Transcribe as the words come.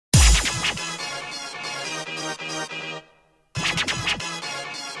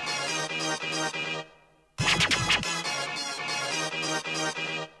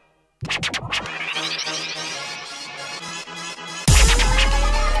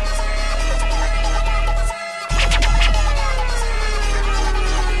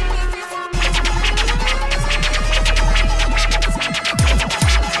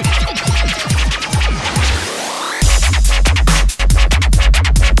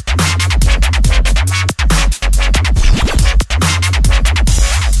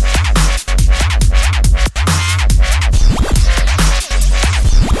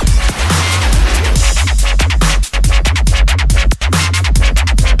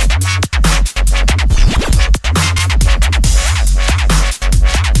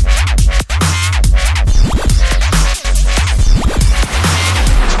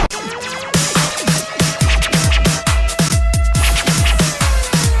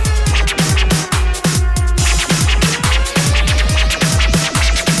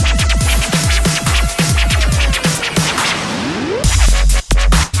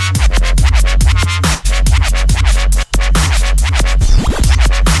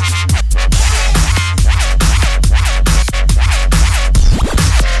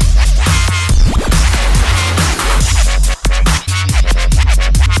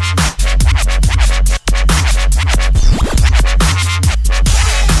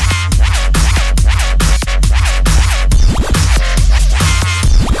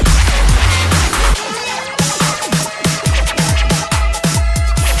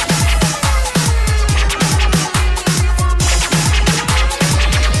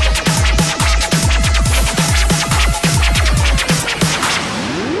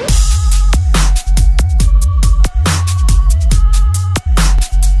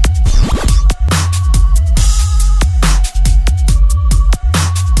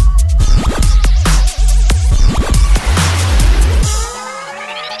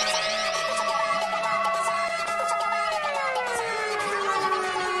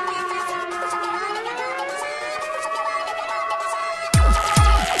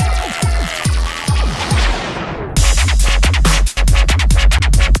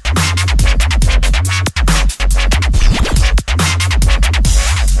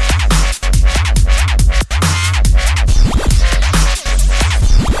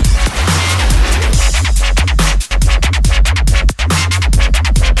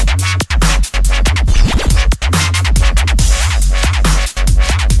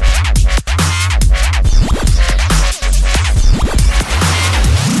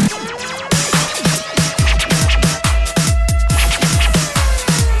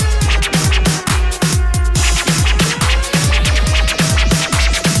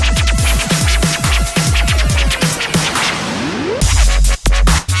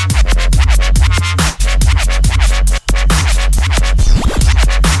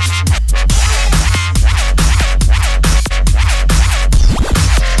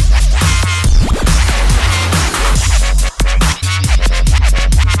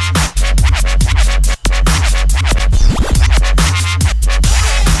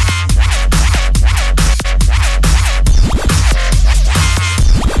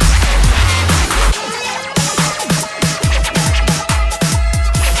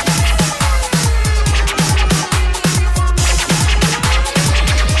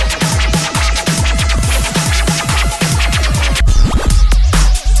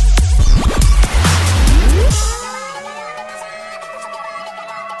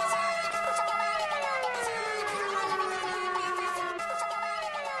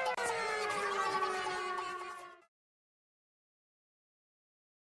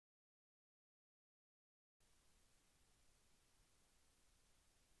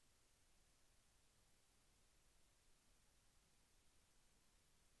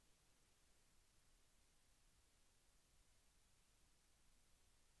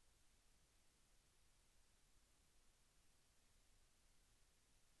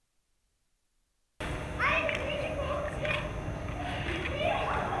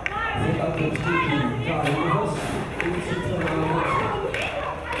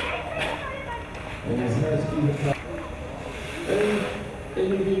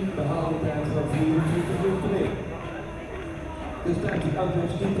Een behaalde tijd van 24,1. Dus tijdens de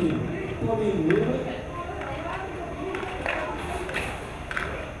uitwedstrijd Pauline Mulder.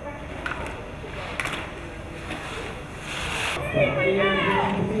 Van 1,24.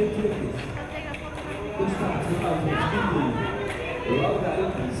 Dus staat de uitwedstrijd Laura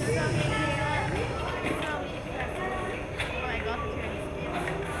Elkis.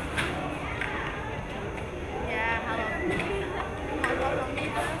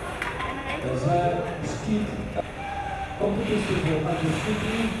 Zij skiet competitie voor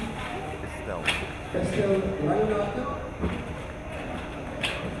Argentinië. Estelle Langenaken.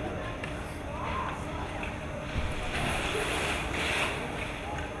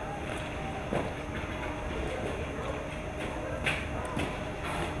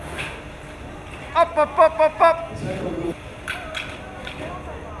 Op, op, op, op, op!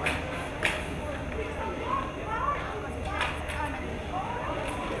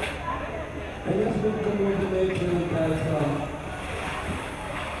 En Jasmin komt nog de meter in de tijd van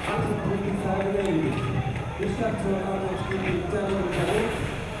 28,95. De start voor Argentinië tellen we op.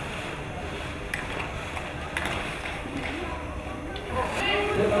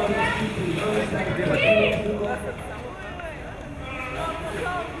 De Argentinië, alles staat er. Come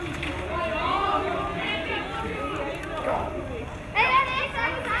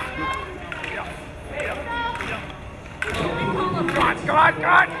on, come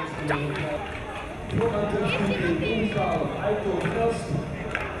on! Vooruit de studie inschalen uit door Gast.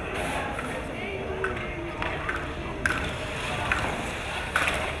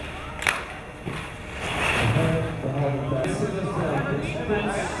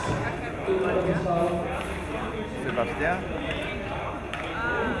 Sebastian.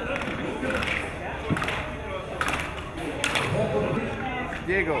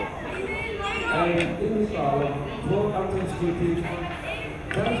 Diego. En inschalen voor Argentinië.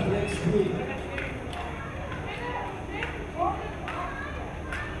 Dat is next week.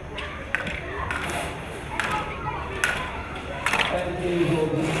 En even op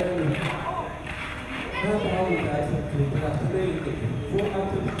de scherm. Na de handigheid van 20 voor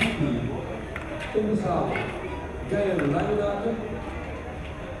Argentinië. In de zaal. Gaël Langenaken.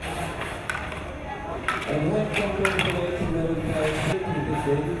 En hij kwam nog gelegen met een tijd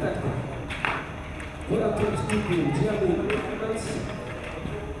 2082. Voor Argentinië, Jerry Wilkins.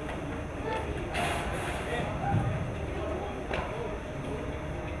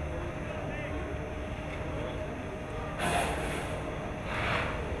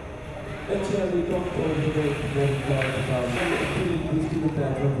 En Jerry komt over de week voor de tijd van de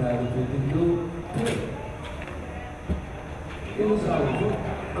tijd van 25,02. In de zaal voor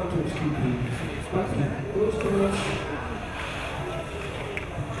Argentinië. Patrick Oosters.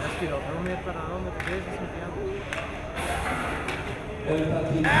 Non mi è parlato, non mi è preso, sentiamo.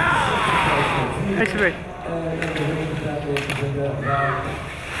 Eens weer.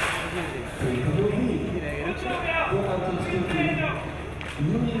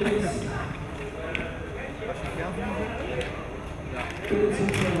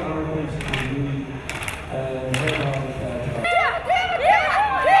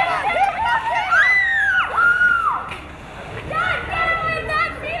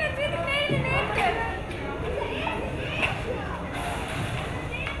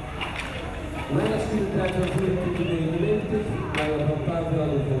 Mijn activiteit van 24,99, maar van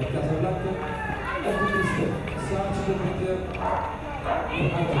Pavel voor Casablanca. Op de piste, Saatje de Meter,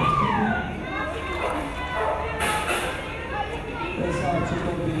 voor Argentinië. En Saatje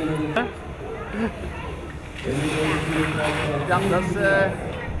komt binnen. Ja, dat is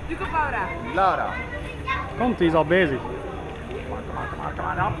Duco Paura. Laura. Komt, die is al bezig. Come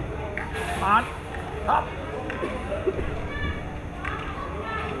on, up. Come on, up.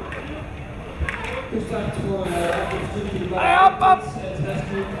 Dus start voor Argentinië. Hey, op, op! Het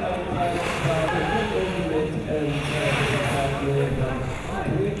rescue uit de overwint en gaat weer dan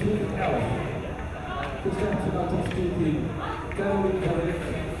 22,11. Dus start van Argentinië. Caroline Garrick.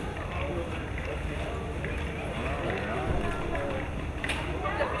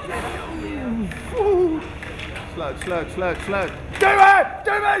 Sluit.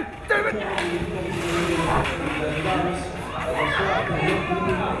 Duw me!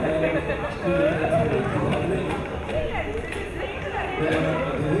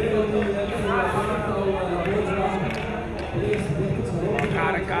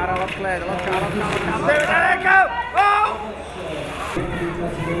 Cara, wat kleiner, wat gaan. Oh!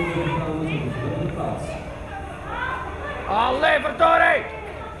 Allee, verdorie!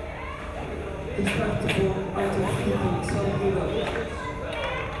 Gestart voor uitwedstrijd Salguero.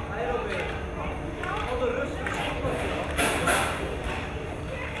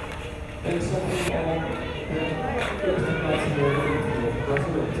 En Salguero op de eerste plaats in de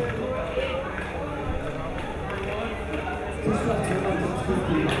klassement. Gestart voor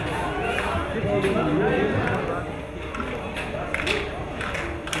uitwedstrijd.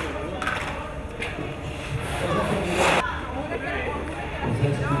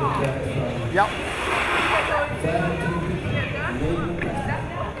 Ja.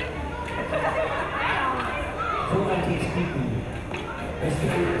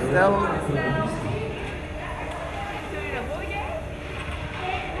 Stel.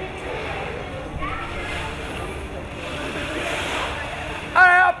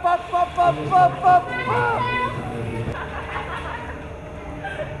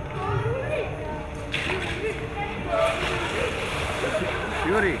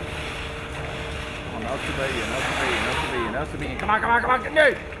 Yuri. Nou te bijen. Come on.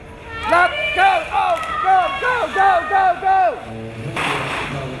 Nu! Let's go! Oh, go!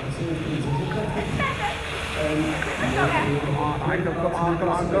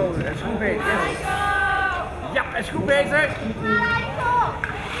 Come on, go. Het is goed bezig. Ja, het is goed bezig.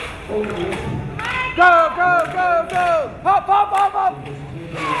 Go! Hop!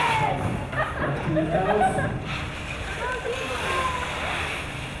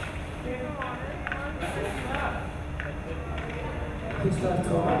 Gestart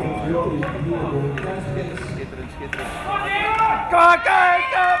voor uitwedstrijd hier voor Kruisbeek. Schitterend. Kom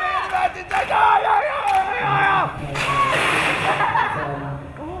ja!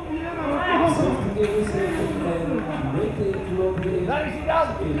 Daar is hij dan!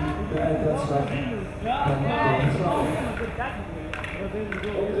 De uitwedstrijd van de Slag.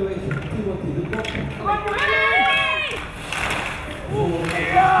 Onderweg Timothy de Kok.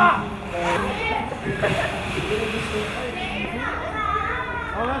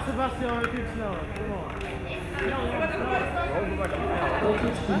 Oh, Sebastian, het is sneller. Kom op.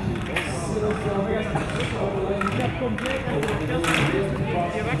 Ik heb compleet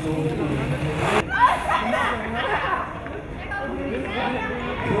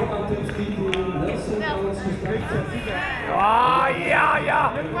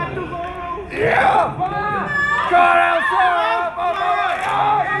Ja! Ja!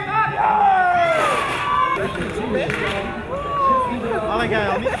 Alle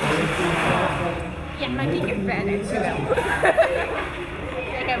geil, niet? Ja, maar niet in verder, jawel.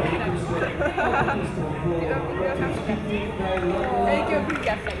 Ik heb het ik heb het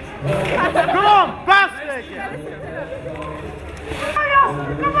café. Kom on, pas steken!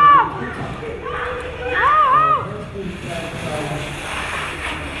 Kom op!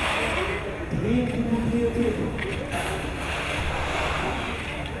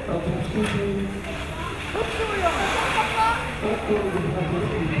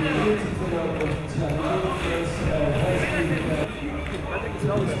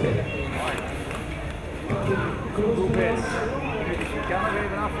 Kan er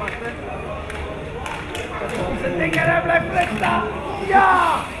even afwachten. Is het ding en hij blijft recht staan.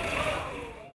 Ja!